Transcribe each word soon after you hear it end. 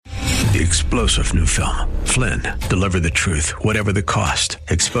The explosive new film, Flynn, deliver the truth, whatever the cost,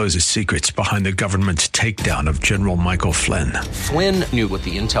 exposes secrets behind the government's takedown of General Michael Flynn. Flynn knew what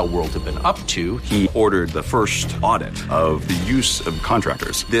the intel world had been up to. He ordered the first audit of the use of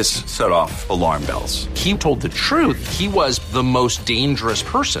contractors. This set off alarm bells. He told the truth. He was the most dangerous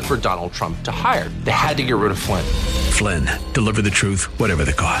person for Donald Trump to hire. They had to get rid of Flynn. Flynn, deliver the truth, whatever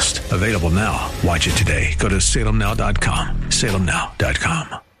the cost. Available now. Watch it today. Go to salemnow.com.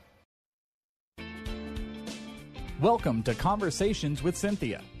 salemnow.com. Welcome to Conversations with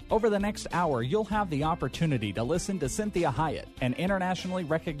Cynthia. Over the next hour, you'll have the opportunity to listen to Cynthia Hiett, an internationally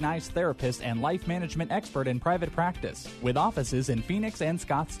recognized therapist and life management expert in private practice, with offices in Phoenix and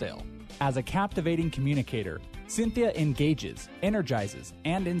Scottsdale. As a captivating communicator, Cynthia engages, energizes,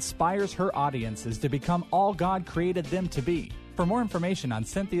 and inspires her audiences to become all God created them to be. For more information on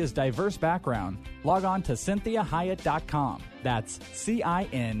Cynthia's diverse background, log on to CynthiaHiett.com. That's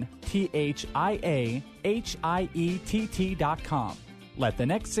CynthiaHiett.com. Let the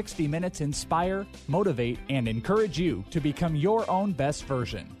next 60 minutes inspire, motivate, and encourage you to become your own best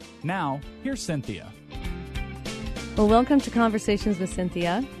version. Now, here's Cynthia. Well, welcome to Conversations with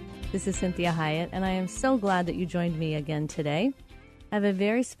Cynthia. This is Cynthia Hiett, and I am so glad that you joined me again today. I have a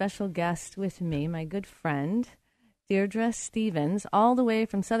very special guest with me, my good friend, Deirdre Stevens, all the way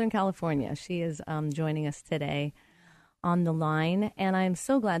from Southern California. She is joining us today on the line, and I'm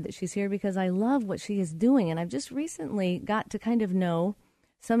so glad that she's here because I love what she is doing, and I've just recently got to kind of know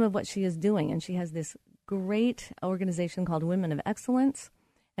some of what she is doing, and she has this great organization called Women of Excellence,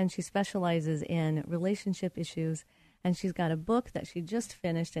 and she specializes in relationship issues, and she's got a book that she just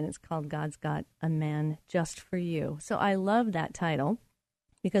finished, and it's called God's Got a Man Just for You. So I love that title,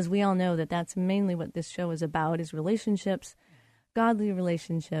 because we all know that that's mainly what this show is about, is relationships, godly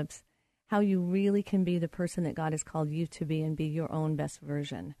relationships, how you really can be the person that God has called you to be and be your own best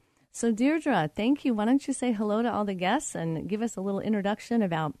version. So Deirdre, thank you. Why don't you say hello to all the guests and give us a little introduction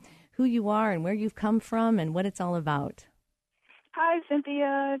about who you are and where you've come from and what it's all about. Hi,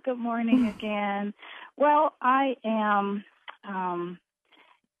 Cynthia. Good morning again. Well, I am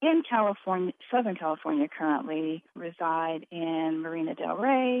in California, Southern California currently, reside in Marina del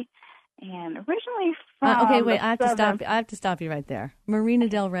Rey, and originally from okay, wait, I have to stop you right there. Marina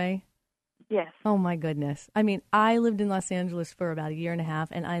del Rey? Yes. Oh, my goodness. I mean, I lived in Los Angeles for about a year and a half,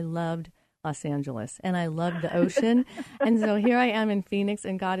 and I loved Los Angeles, and I loved the ocean. And so here I am in Phoenix,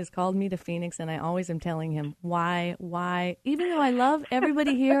 and God has called me to Phoenix, and I always am telling him, why? Even though I love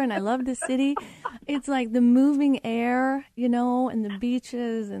everybody here and I love the city, it's like the moving air, you know, and the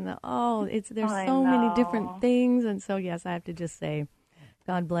beaches, and there's so many different things. And so, yes, I have to just say,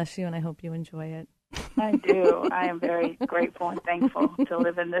 God bless you, and I hope you enjoy it. I do. I am very grateful and thankful to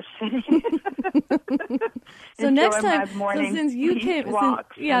live in this city. So next time, since you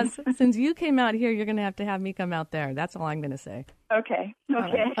came out here, you're going to have me come out there. That's all I'm going to say. Okay.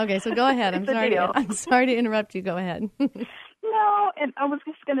 Right. Okay. So go ahead. I'm sorry to interrupt you. Go ahead. No, and I was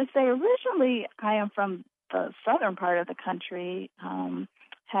just going to say, originally I am from the southern part of the country,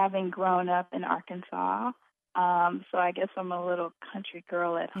 having grown up in Arkansas. So I guess I'm a little country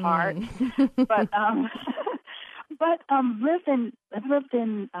girl at heart, but I've lived in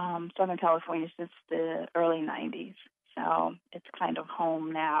Southern California since the early 90s. So it's kind of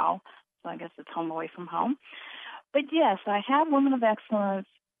home now. So I guess it's home away from home. But yes, I have Women of Excellence,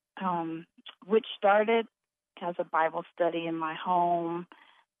 which started as a Bible study in my home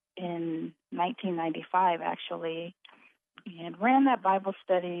in 1995, actually. And ran that Bible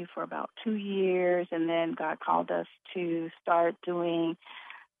study for about 2 years, and then God called us to start doing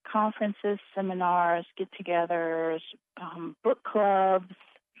conferences, seminars, get-togethers, book clubs.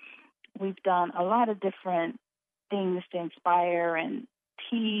 We've done a lot of different things to inspire and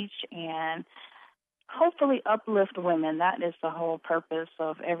teach and hopefully uplift women. That is the whole purpose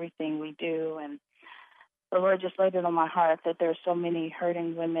of everything we do. And the Lord just laid it on my heart that there's so many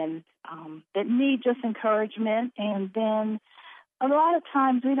hurting women that need just encouragement. And then a lot of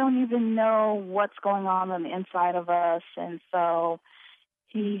times we don't even know what's going on the inside of us. And so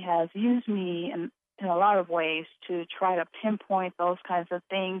he has used me in a lot of ways to try to pinpoint those kinds of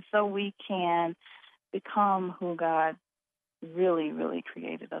things so we can become who God really, really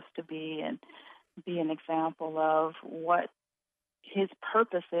created us to be and be an example of what his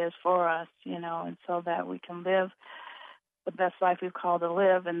purpose is for us, you know, and so that we can live the best life we've called to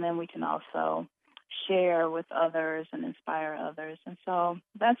live, and then we can also share with others and inspire others. And so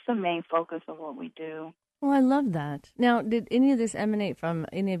that's the main focus of what we do. Well, I love that. Now, did any of this emanate from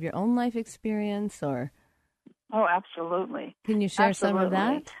any of your own life experience, or? Oh, absolutely. Can you share some of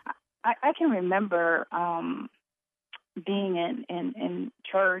that? I can remember being in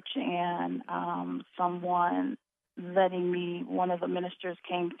church and someone letting me, one of the ministers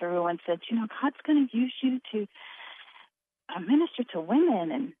came through and said, God's going to use you to minister to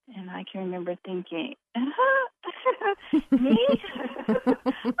women. And I can remember thinking, me?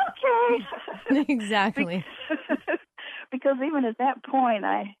 Okay. Exactly. Because even at that point,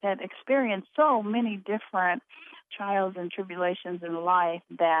 I had experienced so many different trials and tribulations in life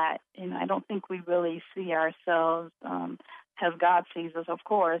that, I don't think we really see ourselves as God sees us, of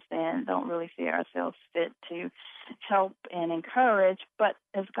course, and don't really see ourselves fit to help and encourage. But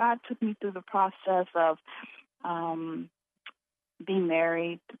as God took me through the process of being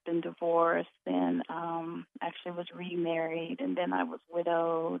married, been divorced, then actually was remarried, and then I was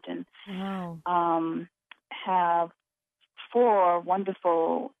widowed, and have 4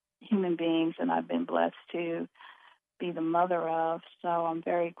 wonderful human beings, and I've been blessed to be the mother of. So I'm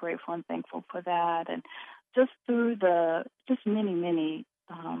very grateful and thankful for that. And just through many,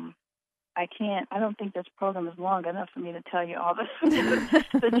 I don't think this program is long enough for me to tell you all the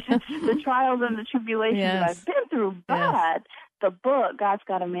trials and the tribulations that I've been through. But the book, God's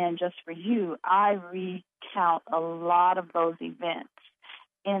Got a Man Just for You, I recount a lot of those events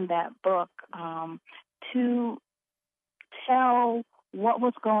in that book to tell what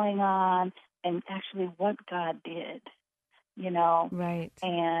was going on and actually what God did, Right.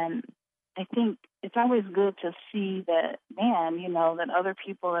 And I think it's always good to see that, that other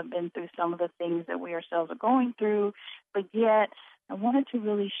people have been through some of the things that we ourselves are going through, but yet I wanted to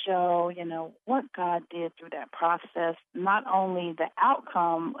really show, what God did through that process, not only the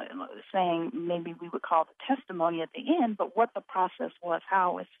outcome, saying maybe we would call the testimony at the end, but what the process was,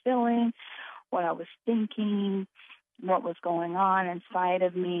 how I was feeling, what I was thinking, what was going on inside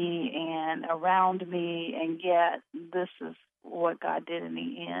of me and around me, and yet this is what God did in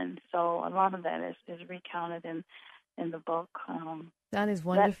the end. So a lot of that is recounted in the book. That is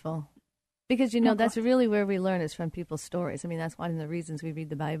wonderful. Because, that's really where we learn is from people's stories. I mean, that's one of the reasons we read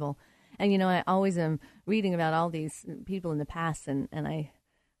the Bible. And, I always am reading about all these people in the past, and I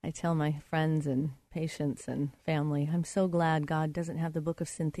tell my friends and patients and family, I'm so glad God doesn't have the book of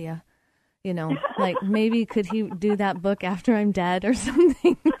Cynthia. Like maybe could he do that book after I'm dead or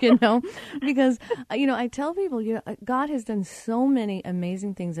something, because, I tell people, God has done so many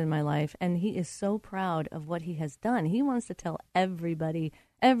amazing things in my life, and he is so proud of what he has done. He wants to tell everybody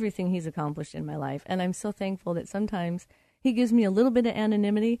everything he's accomplished in my life. And I'm so thankful that sometimes he gives me a little bit of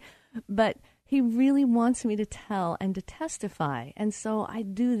anonymity, but he really wants me to tell and to testify. And so I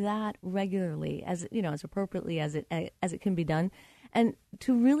do that regularly as appropriately as it can be done. And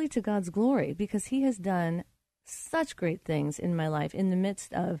to God's glory, because he has done such great things in my life in the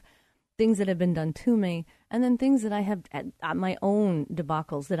midst of things that have been done to me, and then things that I have, my own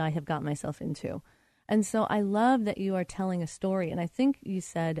debacles that I have got myself into. And so I love that you are telling a story. And I think you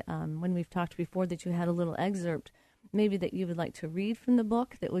said when we've talked before that you had a little excerpt, maybe that you would like to read from the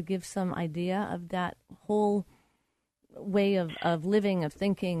book that would give some idea of that whole way of living, of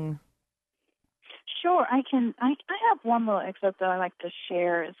thinking. Sure, I can. I have one little excerpt that I like to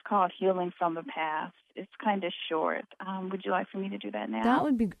share. It's called Healing from the Past. It's kind of short. Would you like for me to do that now? That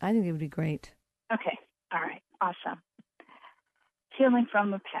would be, I think it would be great. Okay. All right. Awesome. Healing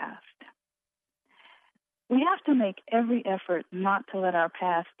from the Past. We have to make every effort not to let our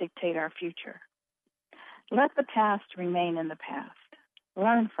past dictate our future. Let the past remain in the past.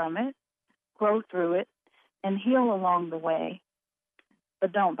 Learn from it, grow through it, and heal along the way,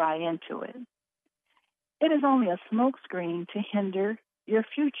 but don't buy into it. It is only a smokescreen to hinder your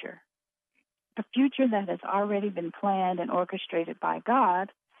future, a future that has already been planned and orchestrated by God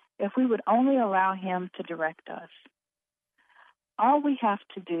if we would only allow him to direct us. All we have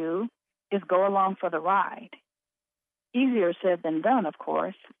to do is go along for the ride. Easier said than done, of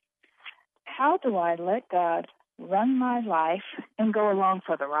course. How do I let God run my life and go along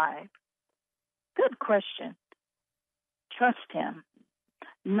for the ride? Good question. Trust him.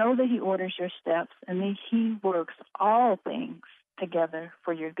 Know that he orders your steps and that he works all things together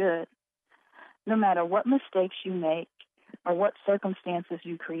for your good. No matter what mistakes you make or what circumstances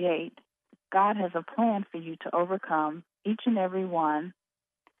you create, God has a plan for you to overcome each and every one.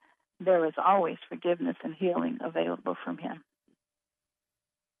 There is always forgiveness and healing available from him.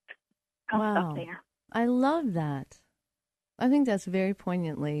 I'll stop there. I love that. I think that's very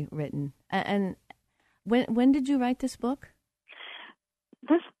poignantly written. And when did you write this book?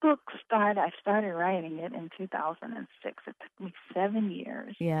 This book I started writing it in 2006. It took me 7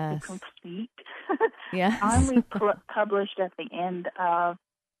 years to complete. Yes. Finally published at the end of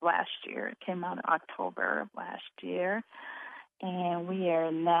last year. It came out in October of last year. And we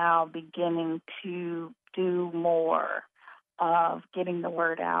are now beginning to do more of getting the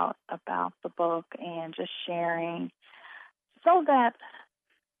word out about the book and just sharing so that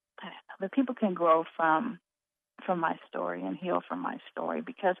the people can grow from my story and heal from my story.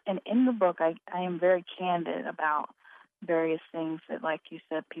 Because in the book, I am very candid about various things that, like you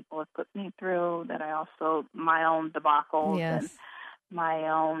said, people have put me through, that I also, my own debacles and my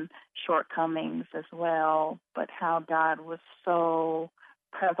own shortcomings as well, but how God was so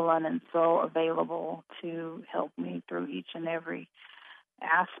prevalent and so available to help me through each and every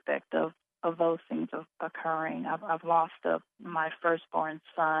aspect of those things occurring. I've lost my firstborn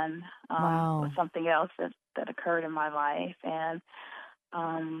son, Wow. something else that occurred in my life, and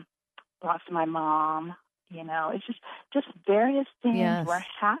lost my mom. It's just various things were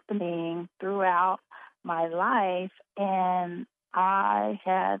happening throughout my life, and I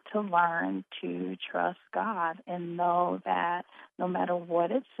had to learn to trust God and know that no matter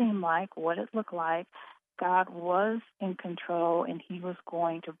what it seemed like, what it looked like, God was in control, and He was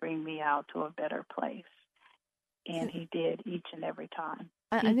going to bring me out to a better place. And He did each and every time.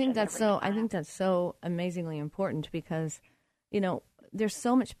 I think that's so amazingly important because, there's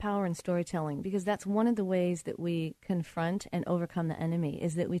so much power in storytelling, because that's one of the ways that we confront and overcome the enemy,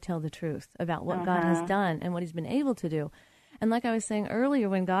 is that we tell the truth about what God has done and what He's been able to do. And like I was saying earlier,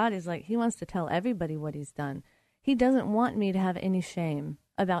 when God is He wants to tell everybody what He's done. He doesn't want me to have any shame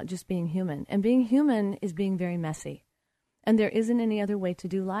about just being human. And being human is being very messy. And there isn't any other way to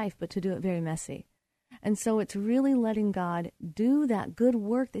do life but to do it very messy. And so it's really letting God do that good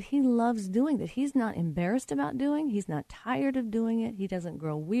work that He loves doing, that He's not embarrassed about doing. He's not tired of doing it. He doesn't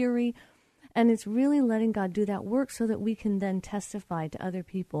grow weary. And it's really letting God do that work so that we can then testify to other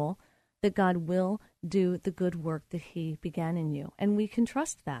people that God will do the good work that He began in you. And we can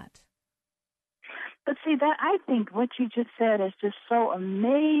trust that. But see, that I think what you just said is just so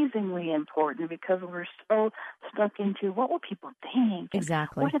amazingly important, because we're so stuck into what will people think?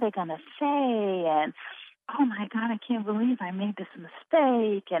 Exactly. What are they going to say? And, oh, my God, I can't believe I made this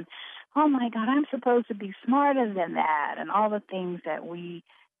mistake. And, oh, my God, I'm supposed to be smarter than that. And all the things that we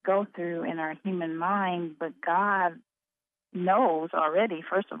go through in our human mind. But God knows already,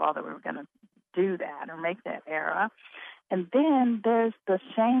 first of all, that we're going to do that or make that error. And then there's the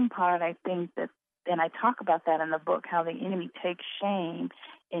shame part, I think, and I talk about that in the book, how the enemy takes shame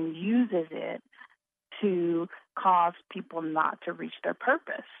and uses it to cause people not to reach their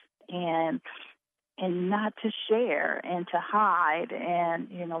purpose and not to share and to hide. And,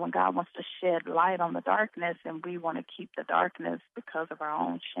 when God wants to shed light on the darkness, and we want to keep the darkness because of our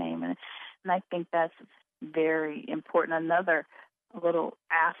own shame. And I think that's very important. Another little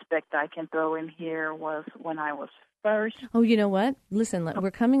aspect I can throw in here was when I was first. Oh, you know what? Listen,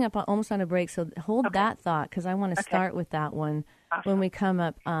 we're coming up almost on a break, so hold that thought, because I want to start with that one when we come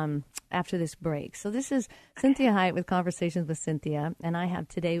up after this break. So this is Cinthia Hiett with Conversations with Cinthia, and I have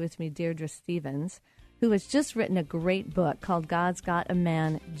today with me Deirdre Stevens, who has just written a great book called God's Got a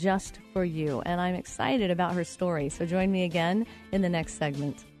Man Just for You, and I'm excited about her story. So join me again in the next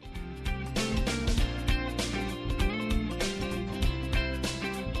segment.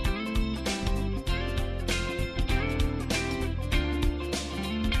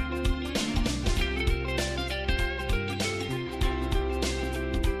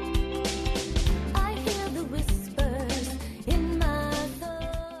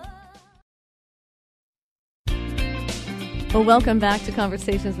 Well, welcome back to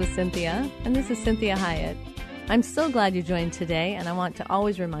Conversations with Cinthia, and this is Cinthia Hiett. I'm so glad you joined today, and I want to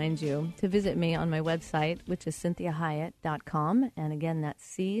always remind you to visit me on my website, which is CinthiaHiett.com, and again, that's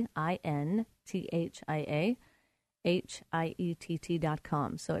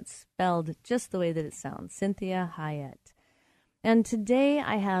CinthiaHiett.com. So it's spelled just the way that it sounds, Cinthia Hiett. And today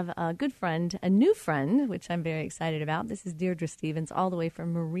I have a good friend, a new friend, which I'm very excited about. This is Deirdre Stevens, all the way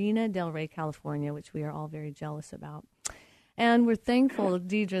from Marina Del Rey, California, which we are all very jealous about. And we're thankful,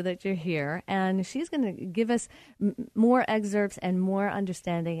 Deirdre, that you're here. And she's going to give us more excerpts and more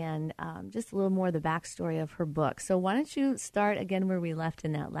understanding and just a little more of the backstory of her book. So why don't you start again where we left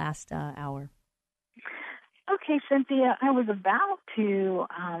in that last hour? Okay, Cinthia, I was about to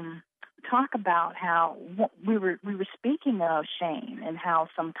talk about how we were speaking of shame and how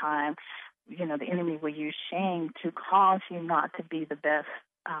sometimes, the enemy will use shame to cause you not to be the best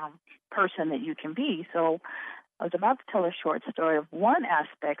person that you can be. So I was about to tell a short story of one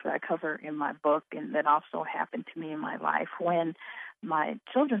aspect that I cover in my book, and that also happened to me in my life. When my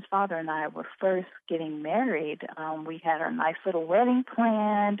children's father and I were first getting married, we had our nice little wedding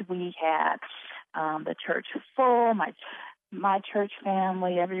planned. We had the church full. My my church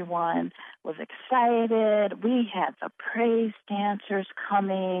family, everyone was excited. We had the praise dancers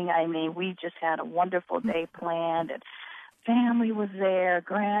coming. I mean, we just had a wonderful day planned, and family was there,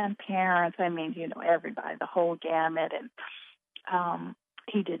 grandparents, I mean, everybody, the whole gamut, and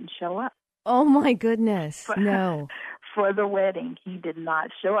he didn't show up. Oh, my goodness, no. For the wedding, he did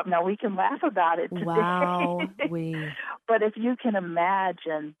not show up. Now, we can laugh about it today. Wow. But if you can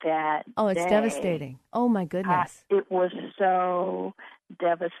imagine that it's devastating. Oh, my goodness. It was so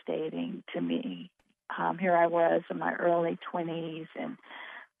devastating to me. Here I was in my early 20s, and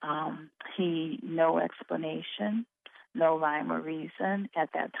no explanation, no rhyme or reason at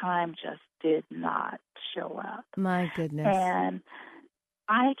that time, just did not show up. My goodness. And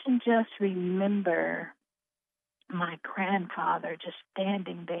I can just remember my grandfather just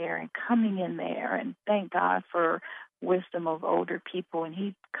standing there and coming in there, and thank God for wisdom of older people. And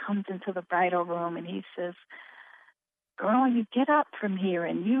he comes into the bridal room and he says, "Girl, you get up from here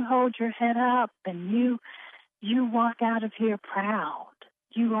and you hold your head up and you walk out of here proud.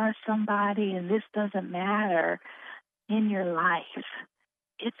 You are somebody, and this doesn't matter in your life.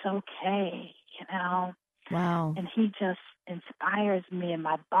 It's okay, Wow. And he just inspires me, and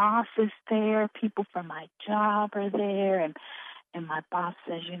my boss is there. People from my job are there, and my boss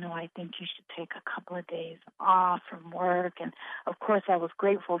says, I think you should take a couple of days off from work. And, of course, I was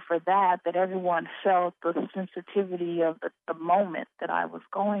grateful for that everyone felt the sensitivity of the moment that I was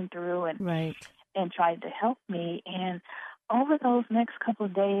going through and tried to help me. And over those next couple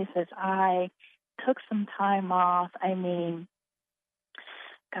of days, as I took some time off, I mean,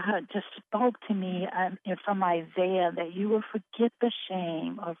 God just spoke to me from Isaiah that you will forget the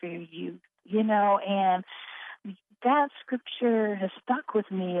shame of your youth, and that scripture has stuck with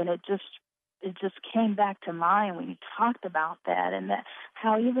me, and it just came back to mind when you talked about that, and that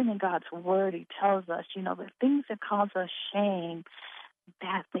how even in God's word he tells us, the things that cause us shame,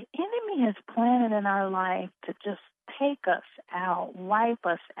 that the enemy has planted in our life to just take us out, wipe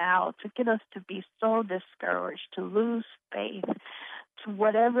us out, to get us to be so discouraged, to lose faith, to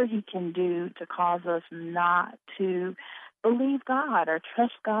whatever he can do to cause us not to believe God or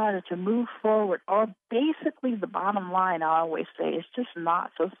trust God or to move forward. Or basically the bottom line, I always say, is just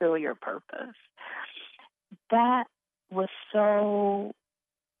not fulfill your purpose. That was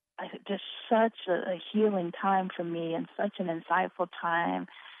just such a healing time for me and such an insightful time.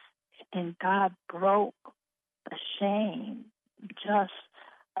 And God broke the shame just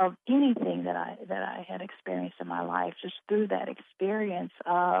of anything that I had experienced in my life, just through that experience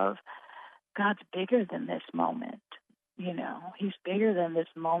of God's bigger than this moment. He's bigger than this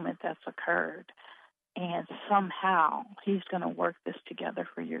moment that's occurred. And somehow he's going to work this together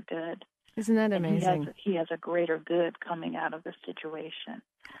for your good. Isn't that amazing? He has a greater good coming out of the situation.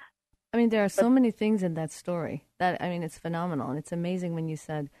 I mean, there are so many things in that story it's phenomenal. And it's amazing when you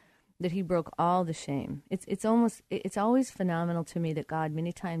said that he broke all the shame. It's always phenomenal to me that God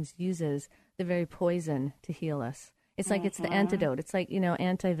many times uses the very poison to heal us. It's like it's the antidote. It's like,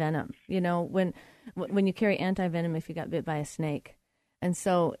 anti-venom. When you carry anti-venom if you got bit by a snake. And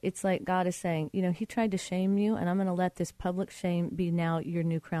so it's like God is saying, he tried to shame you, and I'm going to let this public shame be now your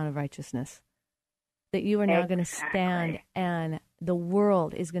new crown of righteousness. That you are now going to stand, and the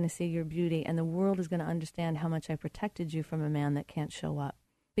world is going to see your beauty, and the world is going to understand how much I protected you from a man that can't show up.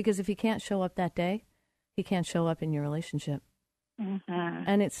 Because if he can't show up that day, he can't show up in your relationship. Mm-hmm.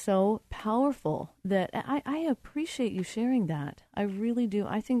 And it's so powerful that I appreciate you sharing that. I really do.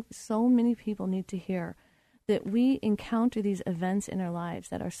 I think so many people need to hear that we encounter these events in our lives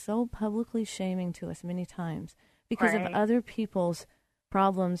that are so publicly shaming to us many times because of other people's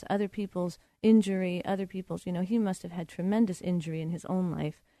problems, other people's injury, other people's, he must have had tremendous injury in his own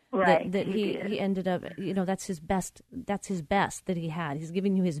life. Right. That he ended up, that's his best that he had. He's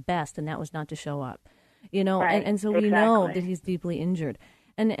giving you his best, and that was not to show up, and so we know that he's deeply injured.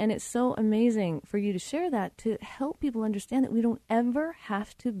 And it's so amazing for you to share that, to help people understand that we don't ever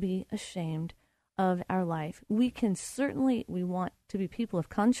have to be ashamed of our life. We want to be people of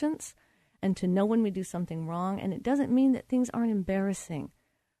conscience and to know when we do something wrong. And it doesn't mean that things aren't embarrassing,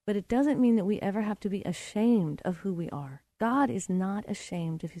 but it doesn't mean that we ever have to be ashamed of who we are. God is not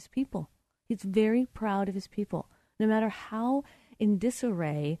ashamed of his people. He's very proud of his people. No matter how in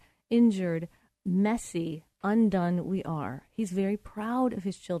disarray, injured, messy, undone we are, he's very proud of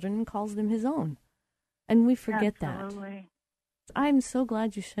his children and calls them his own. And we forget that. I'm so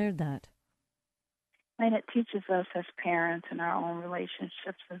glad you shared that. And it teaches us as parents in our own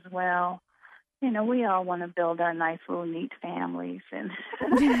relationships as well we all want to build our nice little neat families and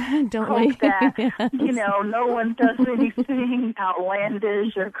Don't hope we? that, Yes. no one does anything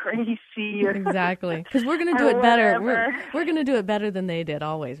outlandish or crazy. Or Exactly. Because we're going to do it better. We're going to do it better than they did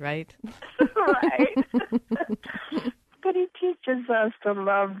always, right? Right. But he teaches us to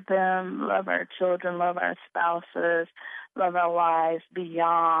love them, love our children, love our spouses, love our wives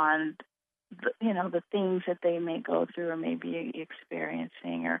beyond, the things that they may go through or may be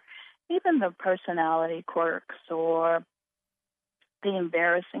experiencing, or even the personality quirks or the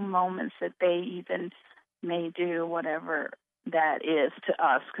embarrassing moments that they even may do, whatever that is to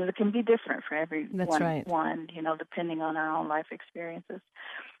us, because it can be different for everyone. That's right. Depending on our own life experiences.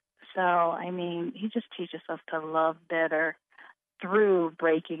 So, he just teaches us to love better through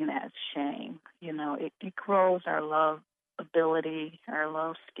breaking that shame. It grows our love ability, our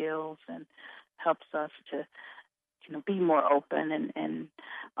love skills, and helps us to, be more open and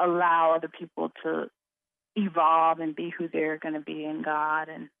allow other people to evolve and be who they're going to be in God,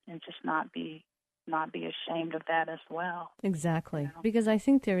 and just not be ashamed of that as well. Exactly. Because I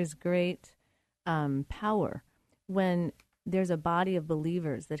think there is great power when there's a body of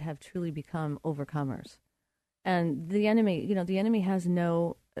believers that have truly become overcomers. And the enemy has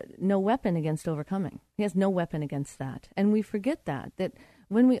no weapon against overcoming. He has no weapon against that. And we forget that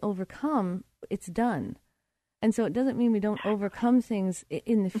when we overcome, it's done. And so it doesn't mean we don't overcome things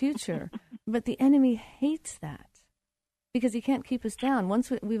in the future, but the enemy hates that because he can't keep us down.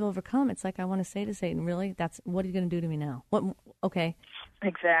 Once we've overcome, it's like I want to say to Satan, really? What are you going to do to me now? Okay.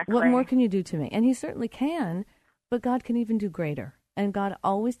 Exactly. What more can you do to me? And he certainly can, but God can even do greater. And God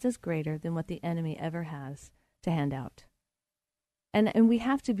always does greater than what the enemy ever has to hand out. And we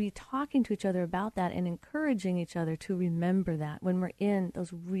have to be talking to each other about that and encouraging each other to remember that when we're in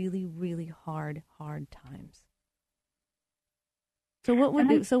those really, really hard times. So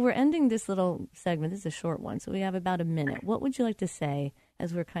we're ending this little segment. This is a short one, so we have about a minute. What would you like to say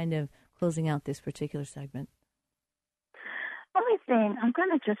as we're kind of closing out this particular segment? Only thing, I'm going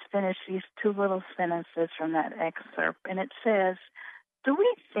to just finish these two little sentences from that excerpt, and it says, do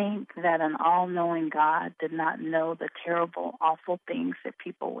we think that an all-knowing God did not know the terrible, awful things that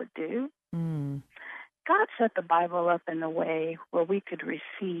people would do? God set the Bible up in a way where we could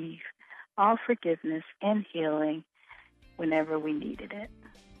receive all forgiveness and healing whenever we needed it.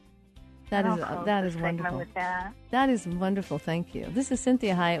 That is wonderful. With that. That is wonderful. Thank you. This is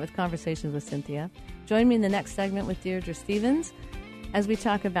Cynthia Hiett with Conversations with Cynthia. Join me in the next segment with Deirdre Stevens as we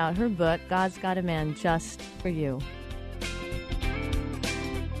talk about her book, God's Got a Man Just for You.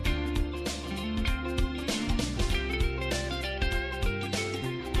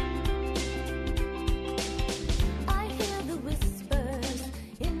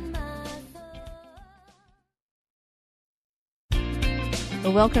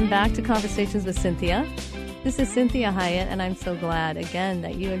 Well, welcome back to Conversations with Cynthia. This is Cynthia Hiett, and I'm so glad, again,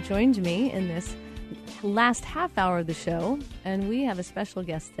 that you have joined me in this last half hour of the show, and we have a special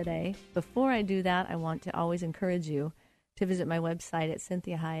guest today. Before I do that, I want to always encourage you to visit my website at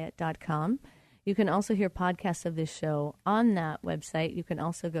cynthiahiett.com. You can also hear podcasts of this show on that website. You can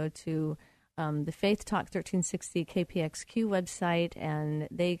also go to the Faith Talk 1360 KPXQ website, and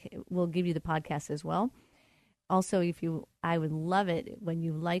they will give you the podcast as well. Also, I would love it when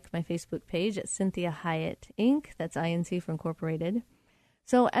you like my Facebook page at Cynthia Hiett Inc. That's INC for Incorporated.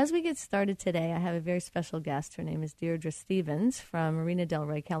 So as we get started today, I have a very special guest. Her name is Deirdre Stevens from Marina Del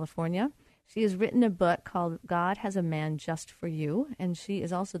Rey, California. She has written a book called God Has a Man Just for You, and she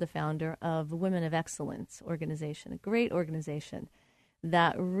is also the founder of Women of Excellence organization, a great organization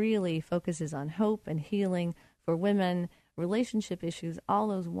that really focuses on hope and healing for women, relationship issues, all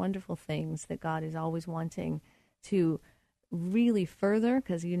those wonderful things that God is always wanting to really further,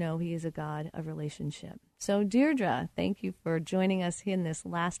 because He is a God of relationship. So Deirdre, thank you for joining us in this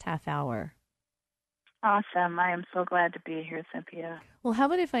last half hour. Awesome. I am so glad to be here, Cynthia. Well, how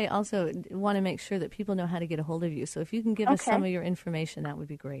about if I also want to make sure that people know how to get a hold of you? So if you can give us some of your information, that would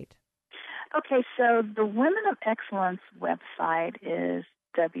be great. Okay, so the Women of Excellence website is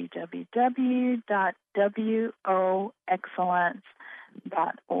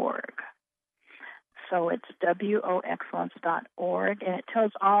www.woexcellence.org. So it's woexcellence.org, and it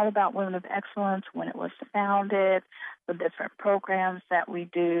tells all about Women of Excellence, when it was founded, the different programs that we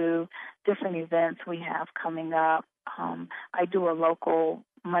do, different events we have coming up. I do a local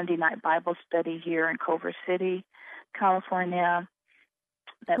Monday night Bible study here in Culver City, California.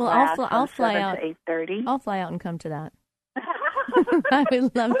 That lasts from 7 to 8:30. I'll fly out and come to that. I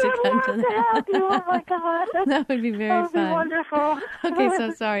would love to come to that. Help you. Oh my God. That would be very That would fun. be wonderful. Okay,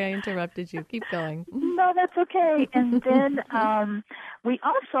 so sorry I interrupted you. Keep going. No, that's okay. And then we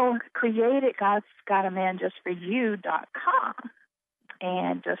also created God's Got a Man Just For You.com.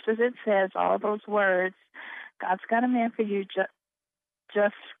 And just as it says, all those words, God's Got a Man For You,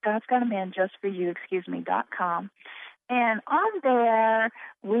 God's Got a Man Just For You, .com. And on there,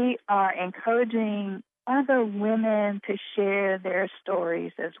 we are encouraging other women to share their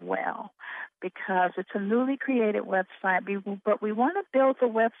stories as well, because it's a newly created website, but we want to build a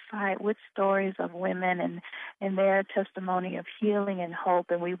website with stories of women and their testimony of healing and hope,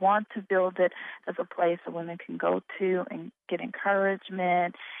 and we want to build it as a place that women can go to and get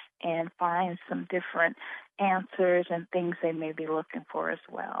encouragement and find some different answers and things they may be looking for as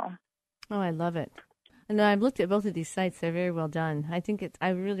well. Oh, I love it. And I've looked at both of these sites. They're very well done. I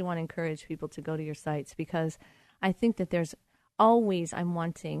really want to encourage people to go to your sites, because I think that there's always, I'm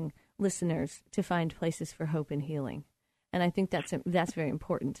wanting listeners to find places for hope and healing. And I think that's very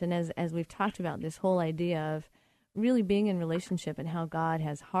important. And as we've talked about this whole idea of really being in relationship and how God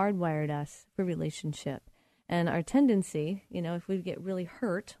has hardwired us for relationship. And our tendency, if we get really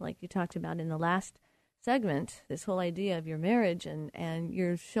hurt, like you talked about in the last segment, this whole idea of your marriage and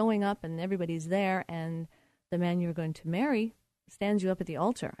you're showing up and everybody's there and the man you're going to marry stands you up at the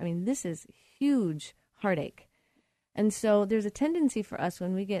altar. I mean, this is huge heartache. And so there's a tendency for us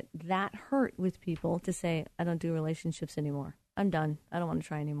when we get that hurt with people to say, I don't do relationships anymore. I'm done. I don't want to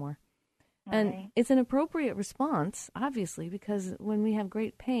try anymore. Right. And it's an appropriate response, obviously, because when we have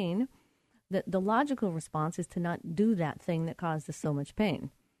great pain, the logical response is to not do that thing that caused us so much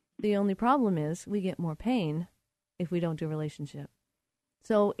pain. The only problem is we get more pain if we don't do a relationship.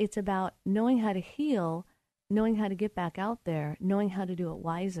 So it's about knowing how to heal, knowing how to get back out there, knowing how to do it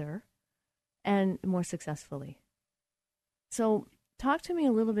wiser and more successfully. So talk to me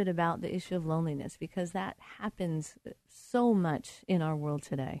a little bit about the issue of loneliness, because that happens so much in our world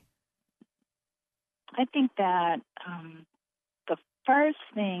today. I think that the first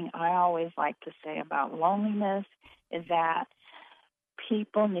thing I always like to say about loneliness is that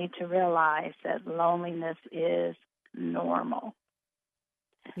people need to realize that loneliness is normal.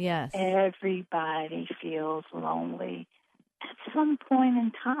 Yes. Everybody feels lonely at some point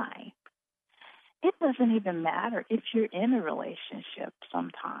in time. It doesn't even matter if you're in a relationship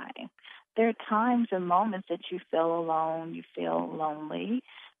sometime. There are times and moments that you feel alone, you feel lonely.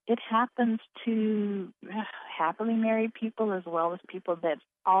 It happens to happily married people as well as people that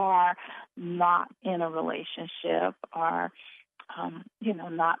are not in a relationship, are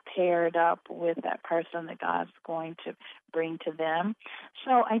not paired up with that person that God's going to bring to them.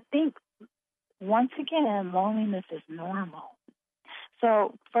 So I think, once again, loneliness is normal.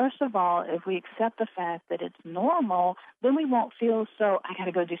 So first of all, if we accept the fact that it's normal, then we won't feel I got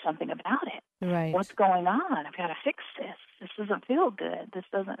to go do something about it. Right. What's going on? I've got to fix this. This doesn't feel good. This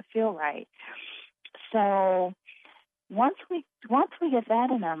doesn't feel right. So once we get that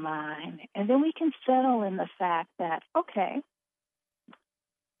in our mind, and then we can settle in the fact that, okay,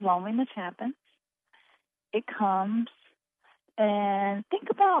 loneliness happens. It comes, and think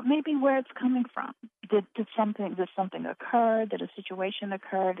about maybe where it's coming from. Did something occur? Did a situation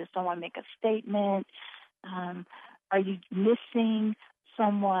occur? Did someone make a statement? Are you missing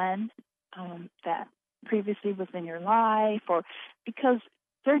someone that previously was in your life? Or because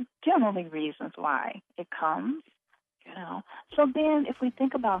there are generally reasons why it comes. So then if we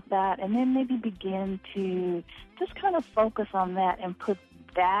think about that and then maybe begin to just kind of focus on that and put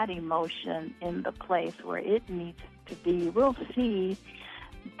that emotion in the place where it needs to be, we'll see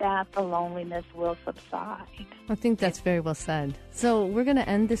that the loneliness will subside. I think that's very well said. So we're going to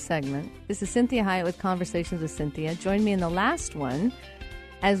end this segment. This is Cynthia Hiett with Conversations with Cynthia. Join me in the last one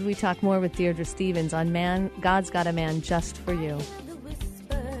as we talk more with Deirdre Stevens on God's Got a Man Just For You.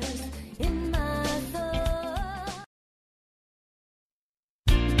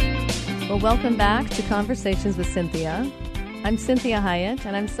 Well, welcome back to Conversations with Cynthia. I'm Cynthia Hiett,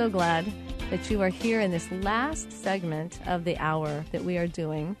 and I'm so glad that you are here in this last segment of the hour that we are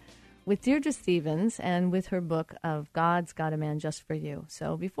doing with Deirdre Stevens and with her book of God's Got a Man Just For You.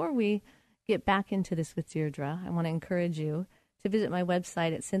 So before we get back into this with Deirdre, I want to encourage you to visit my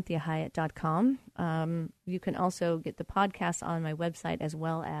website at CynthiaHiett.com. You can also get the podcast on my website as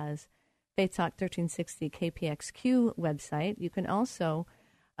well as Faith Talk 1360 KPXQ website. You can also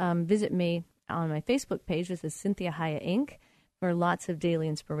visit me on my Facebook page. This is Cynthia Hiett Inc. for lots of daily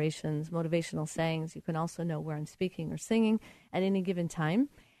inspirations, motivational sayings. You can also know where I'm speaking or singing at any given time.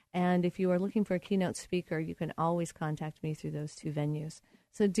 And if you are looking for a keynote speaker, you can always contact me through those two venues.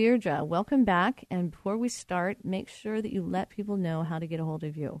 So, Deirdre, welcome back. And before we start, make sure that you let people know how to get a hold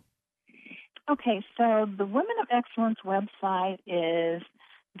of you. Okay, so the Women of Excellence website is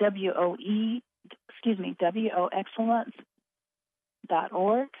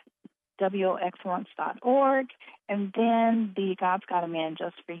woexcellence.org, woexcellence.org, and then the God's Got a Man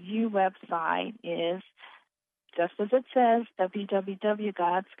Just for You website is, just as it says,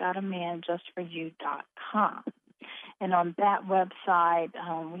 www.godsgotamanjustforyou.com. And on that website,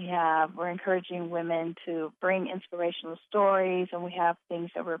 we're encouraging women to bring inspirational stories, and we have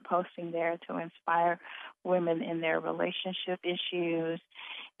things that we're posting there to inspire women in their relationship issues.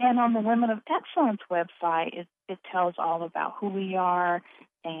 And on the Women of Excellence website, it tells all about who we are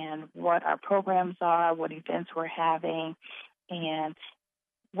and what our programs are, what events we're having, and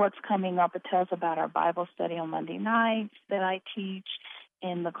what's coming up. It tells about our Bible study on Monday nights that I teach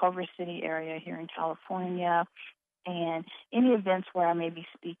in the Culver City area here in California, and any events where I may be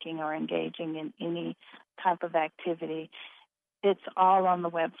speaking or engaging in any type of activity. It's all on the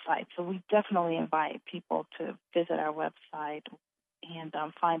website. So we definitely invite people to visit our website and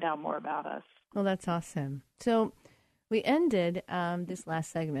find out more about us. Well, that's awesome. So we ended this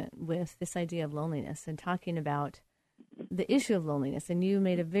last segment with this idea of loneliness and talking about the issue of loneliness. And you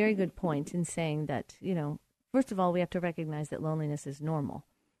made a very good point in saying that, first of all, we have to recognize that loneliness is normal,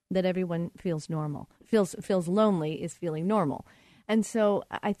 that everyone feels normal. Feels lonely is feeling normal. And so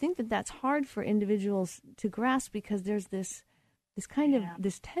I think that that's hard for individuals to grasp, because there's this kind of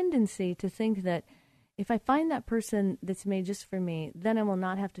this tendency to think that if I find that person that's made just for me, then I will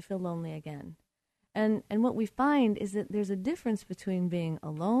not have to feel lonely again. And what we find is that there's a difference between being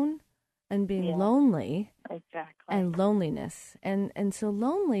alone and being lonely, and loneliness. And so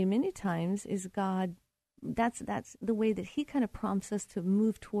lonely many times is God. That's the way that he kind of prompts us to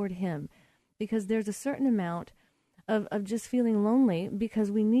move toward him, because there's a certain amount of just feeling lonely because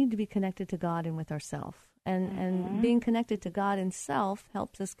we need to be connected to God and with ourselves. And being connected to God and self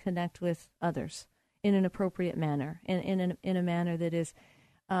helps us connect with others in an appropriate manner, in a manner that is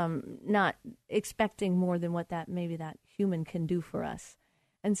not expecting more than what that human can do for us.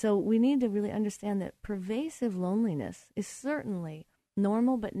 And so we need to really understand that pervasive loneliness is certainly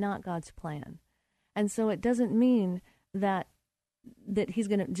normal, but not God's plan. And so it doesn't mean that he's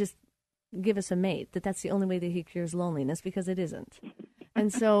going to just give us a mate, that's the only way that he cures loneliness, because it isn't.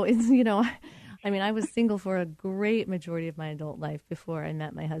 And so it's, I was single for a great majority of my adult life before I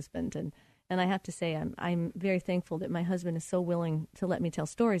met my husband. And I have to say, I'm very thankful that my husband is so willing to let me tell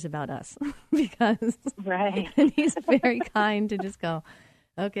stories about us, because and he's very kind to just go,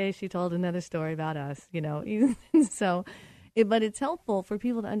 okay, she told another story about us, So, but it's helpful for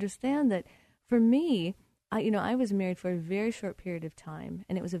people to understand that for me, I was married for a very short period of time,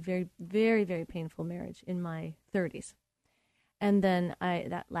 and it was a very, very, very painful marriage in my 30s. And then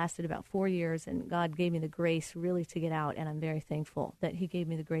that lasted about 4 years, and God gave me the grace really to get out, and I'm very thankful that he gave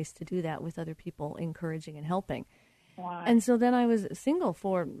me the grace to do that with other people encouraging and helping. Wow. And so then I was single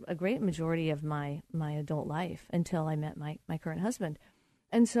for a great majority of my adult life until I met my current husband.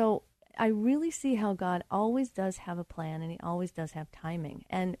 And so I really see how God always does have a plan, and he always does have timing.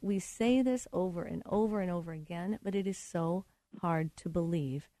 And we say this over and over and over again, but it is so hard to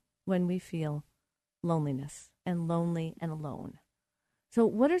believe when we feel loneliness and lonely and alone. So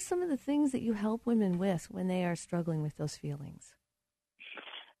what are some of the things that you help women with when they are struggling with those feelings?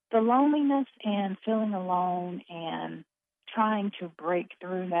 The loneliness and feeling alone and trying to break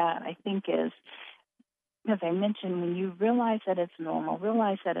through that, I think, is, as I mentioned, when you realize that it's normal,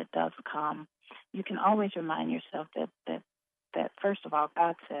 realize that it does come, you can always remind yourself that first of all,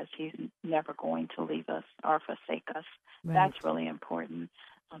 God says he's never going to leave us or forsake us. Right. That's really important.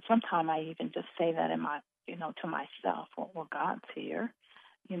 Sometimes I even just say that to myself, well, God's here,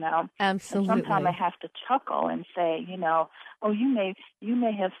 Absolutely. Sometimes I have to chuckle and say, oh, you may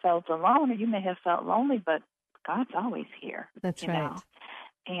have felt alone or you may have felt lonely, but God's always here. That's right.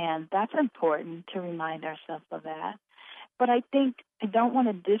 And that's important to remind ourselves of that. But I think I don't want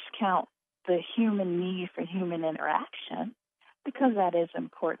to discount the human need for human interaction, because that is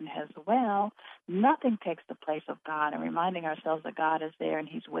important as well. Nothing takes the place of God, and reminding ourselves that God is there and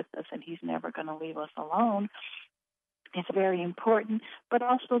he's with us and he's never going to leave us alone is very important. But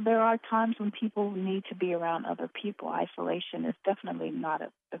also there are times when people need to be around other people. Isolation is definitely not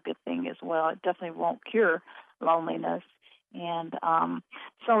a good thing as well. It definitely won't cure loneliness. And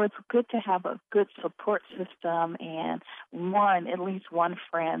so it's good to have a good support system and at least one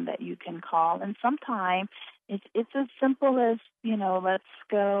friend that you can call. And sometimes it's as simple as, let's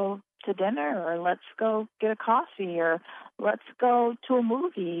go to dinner, or let's go get a coffee, or let's go to a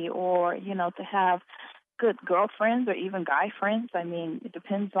movie, or, to have good girlfriends or even guy friends. I mean, it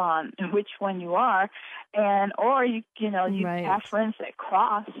depends on which one you are, or you Right. have friends that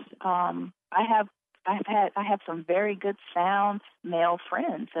cross. I have some very good sound male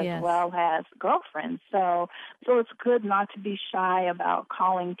friends as Yes. well as girlfriends. So it's good not to be shy about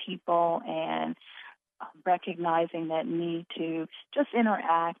calling people and recognizing that need to just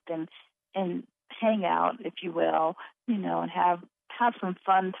interact and hang out, if you will, and have some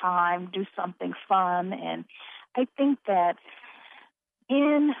fun time, do something fun. And I think that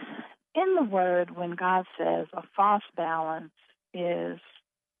in the Word, when God says a false balance is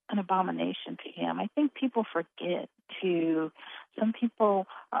an abomination to Him, I think people forget to. Some people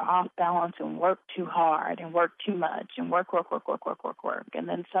are off balance and work too hard and work too much and work. And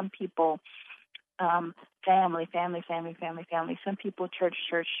then some people, family. Some people church.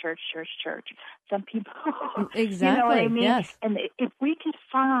 Some people, Exactly. you know what I mean? Yes. And if we could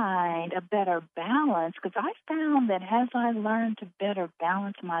find a better balance, because I found that as I learned to better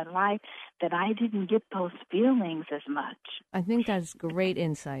balance my life, that I didn't get those feelings as much. I think that's great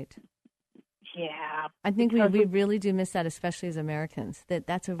insight. Yeah. I think we really do miss that, especially as Americans,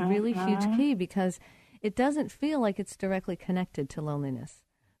 that's a really huge key, because it doesn't feel like it's directly connected to loneliness.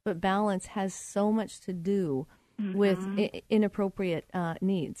 But balance has so much to do with inappropriate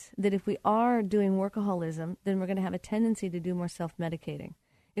needs, that if we are doing workaholism, then we're going to have a tendency to do more self-medicating.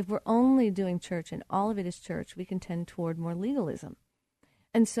 If we're only doing church and all of it is church, we can tend toward more legalism.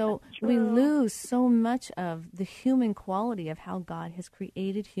 And so we lose so much of the human quality of how God has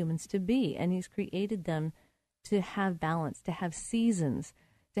created humans to be. And He's created them to have balance, to have seasons,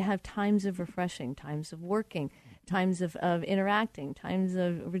 to have times of refreshing, times of working, times of interacting, times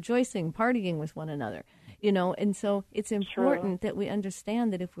of rejoicing, partying with one another, And so it's important that we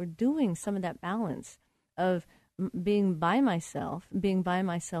understand that if we're doing some of that balance of being by myself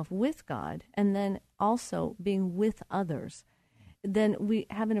with God, and then also being with others, then we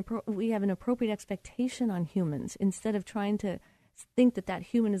have an appropriate expectation on humans, instead of trying to think that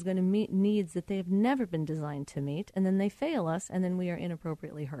human is going to meet needs that they have never been designed to meet, and then they fail us, and then we are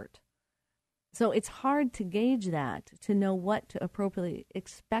inappropriately hurt. So it's hard to gauge that, to know what to appropriately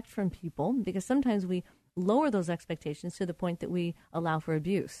expect from people, because sometimes we lower those expectations to the point that we allow for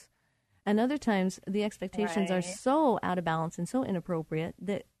abuse. And other times the expectations are so out of balance and so inappropriate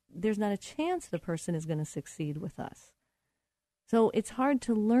that there's not a chance the person is going to succeed with us. So it's hard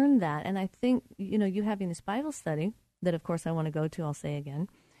to learn that. And I think, you having this Bible study, that of course I want to go to, I'll say again,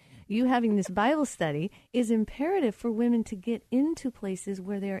 you having this Bible study is imperative for women to get into places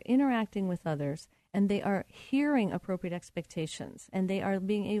where they are interacting with others and they are hearing appropriate expectations and they are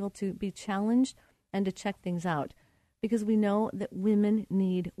being able to be challenged and to check things out, because we know that women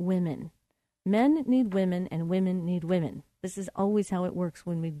need women. Men need women and women need women. This is always how it works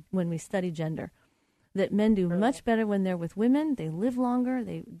when we study gender. That men do much better when they're with women. They live longer.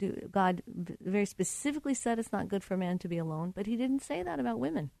 They do. God very specifically said it's not good for a man to be alone, but He didn't say that about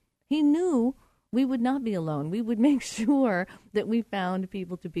women. He knew we would not be alone. We would make sure that we found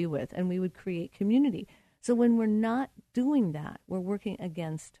people to be with, and we would create community. So when we're not doing that, we're working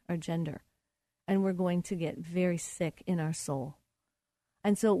against our gender, and we're going to get very sick in our soul.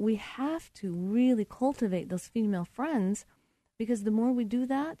 And so we have to really cultivate those female friends, because the more we do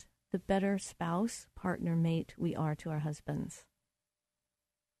that, the better spouse, partner, mate we are to our husbands.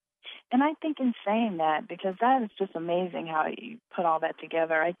 And I think in saying that, because that is just amazing how you put all that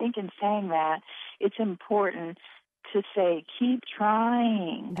together, I think in saying that, it's important to say, keep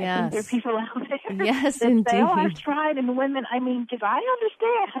trying. Yes. I think there are people out there yes, that indeed. say, I've tried, and women, because I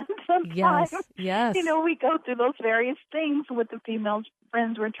understand sometimes, yes. We go through those various things with the female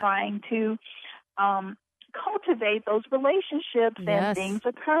friends we're trying to cultivate those relationships, and things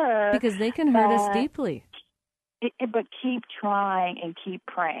occur. Because they can hurt us deeply. But keep trying and keep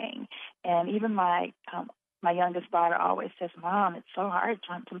praying. And even my youngest daughter always says, Mom, it's so hard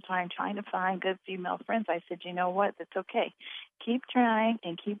sometimes trying to find good female friends. I said, you know what? That's okay. Keep trying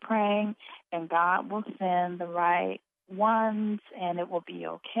and keep praying, and God will send the right ones, and it will be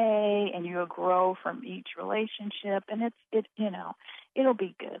okay, and you'll grow from each relationship, and it'll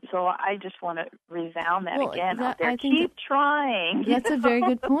be good. So I just want to resound that again out there. Keep trying. That's a very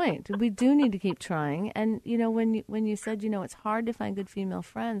good point. We do need to keep trying. And, when you said, it's hard to find good female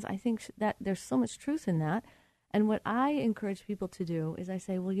friends, I think that there's so much truth in that. And what I encourage people to do is I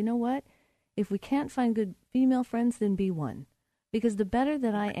say, well, you know what? If we can't find good female friends, then be one. Because the better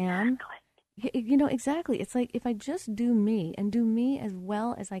that I am, exactly. It's like if I just do me and do me as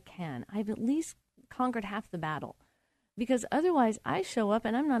well as I can, I've at least conquered half the battle. Because otherwise I show up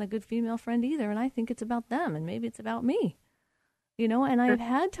and I'm not a good female friend either, and I think it's about them, and maybe it's about me. And I've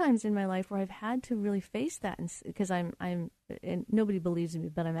had times in my life where I've had to really face that, because and nobody believes me,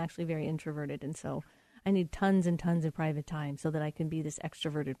 but I'm actually very introverted, and so I need tons and tons of private time so that I can be this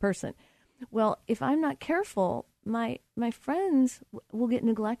extroverted person. Well, if I'm not careful, my friends will get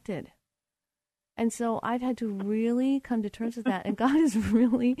neglected. And so I've had to really come to terms with that. And God has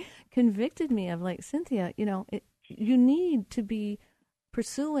really convicted me of, like, Cynthia, you need to be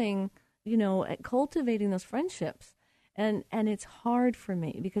pursuing, cultivating those friendships. And it's hard for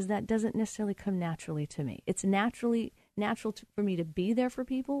me because that doesn't necessarily come naturally to me. It's natural for me to be there for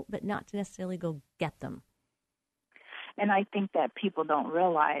people, but not to necessarily go get them. And I think that people don't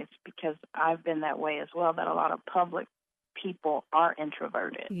realize, because I've been that way as well, that a lot of public people are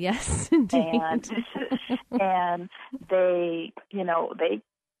introverted. Yes, indeed. And they,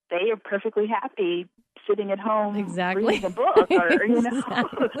 they are perfectly happy sitting at home, exactly, reading a book, or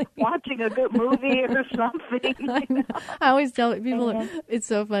exactly, watching a good movie or something. I always tell people, it's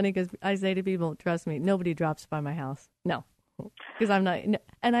so funny because I say to people, trust me, nobody drops by my house. No, because I'm not,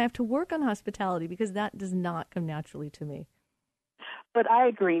 and I have to work on hospitality because that does not come naturally to me. But I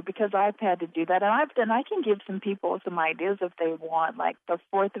agree, because I've had to do that, and I can give some people some ideas if they want, like the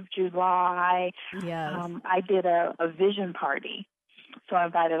 4th of July. Yes. I did a vision party. So I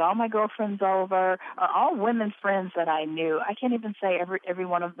invited all my girlfriends over, all women friends that I knew. I can't even say every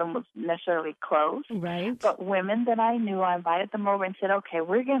one of them was necessarily close. Right. But women that I knew, I invited them over and said, okay,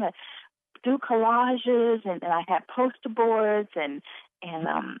 we're going to do collages, and I had poster boards and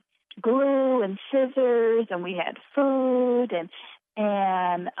glue and scissors, and we had food, and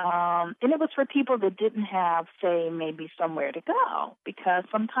it was for people that didn't have, say, maybe somewhere to go, because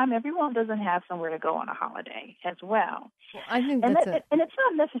sometimes everyone doesn't have somewhere to go on a holiday as well. I think and it's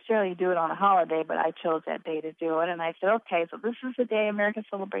not necessarily do it on a holiday, but I chose that day to do it, and I said, okay, so this is the day America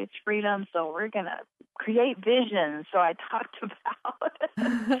celebrates freedom, so we're going to create visions. So I talked about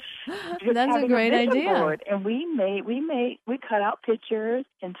that's a great idea. Board. And we cut out pictures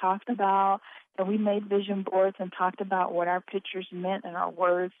and talked about. And we made vision boards and talked about what our pictures meant and our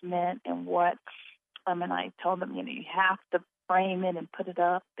words meant, and what, and I told them, you have to frame it and put it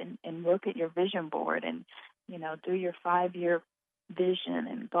up and look at your vision board and, do your 5-year vision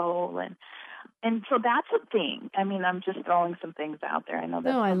and goal. And so that's a thing. I mean, I'm just throwing some things out there. I know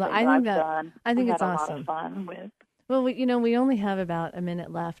that's something I've done. I think it's awesome. Had a lot of fun with. Well, we only have about a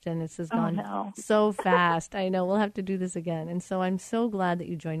minute left, and this has gone so fast. I know we'll have to do this again. And so I'm so glad that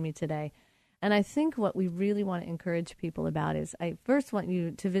you joined me today. And I think what we really want to encourage people about is, I first want you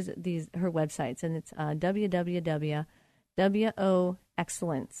to visit her websites, and it's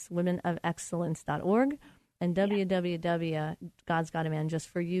www.womenofexcellence.org and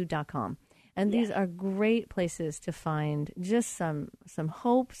www.godsgotamanjustforyou.com. And these are great places to find just some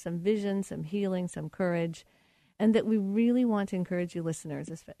hope, some vision, some healing, some courage, and that we really want to encourage you listeners,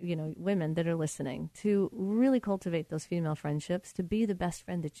 women that are listening, to really cultivate those female friendships, to be the best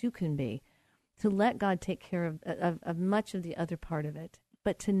friend that you can be, to let God take care of much of the other part of it,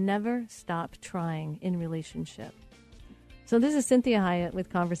 but to never stop trying in relationship. So this is Cynthia Hiett with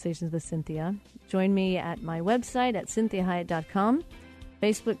Conversations with Cynthia. Join me at my website at CynthiaHiett.com.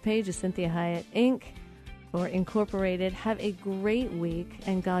 Facebook page is Cynthia Hiett Inc. or Incorporated. Have a great week,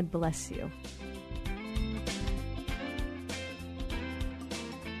 and God bless you.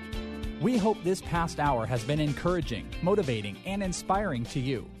 We hope this past hour has been encouraging, motivating, and inspiring to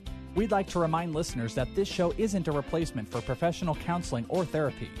you. We'd like to remind listeners that this show isn't a replacement for professional counseling or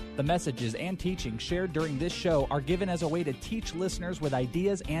therapy. The messages and teachings shared during this show are given as a way to teach listeners with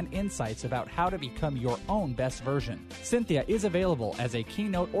ideas and insights about how to become your own best version. Cynthia is available as a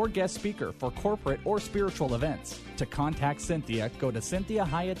keynote or guest speaker for corporate or spiritual events. To contact Cynthia, go to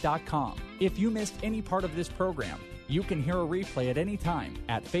CynthiaHiett.com. If you missed any part of this program, you can hear a replay at any time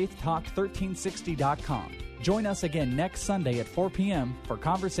at faithtalk1360.com. Join us again next Sunday at 4 p.m. for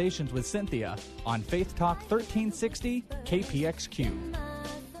Conversations with Cynthia on Faith Talk 1360 KPXQ.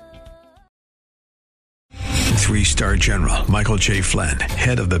 3-star General Michael J. Flynn,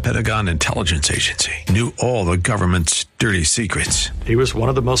 head of the Pentagon Intelligence Agency, knew all the government's dirty secrets. He was one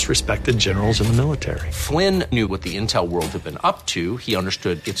of the most respected generals in the military. Flynn knew what the intel world had been up to. He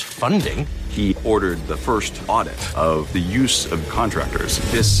understood its funding. He ordered the first audit of the use of contractors.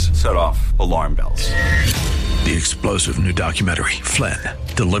 This set off alarm bells. The explosive new documentary, Flynn,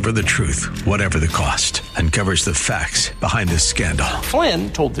 Deliver the Truth, Whatever the Cost, uncovers the facts behind this scandal.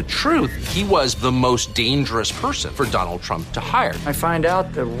 Flynn told the truth. He was the most dangerous person for Donald Trump to hire. I find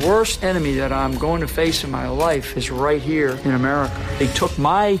out the worst enemy that I'm going to face in my life is right here in America. They took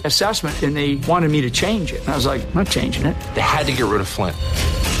my assessment and they wanted me to change it. And I was like, I'm not changing it. They had to get rid of Flynn.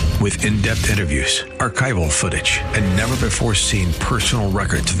 With in-depth interviews, archival footage, and never-before-seen personal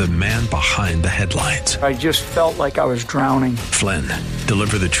records of the man behind the headlines. I just felt like I was drowning. Flynn,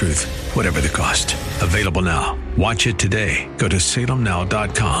 deliver the truth, whatever the cost. Available now. Watch it today. Go to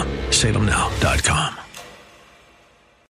salemnow.com. salemnow.com.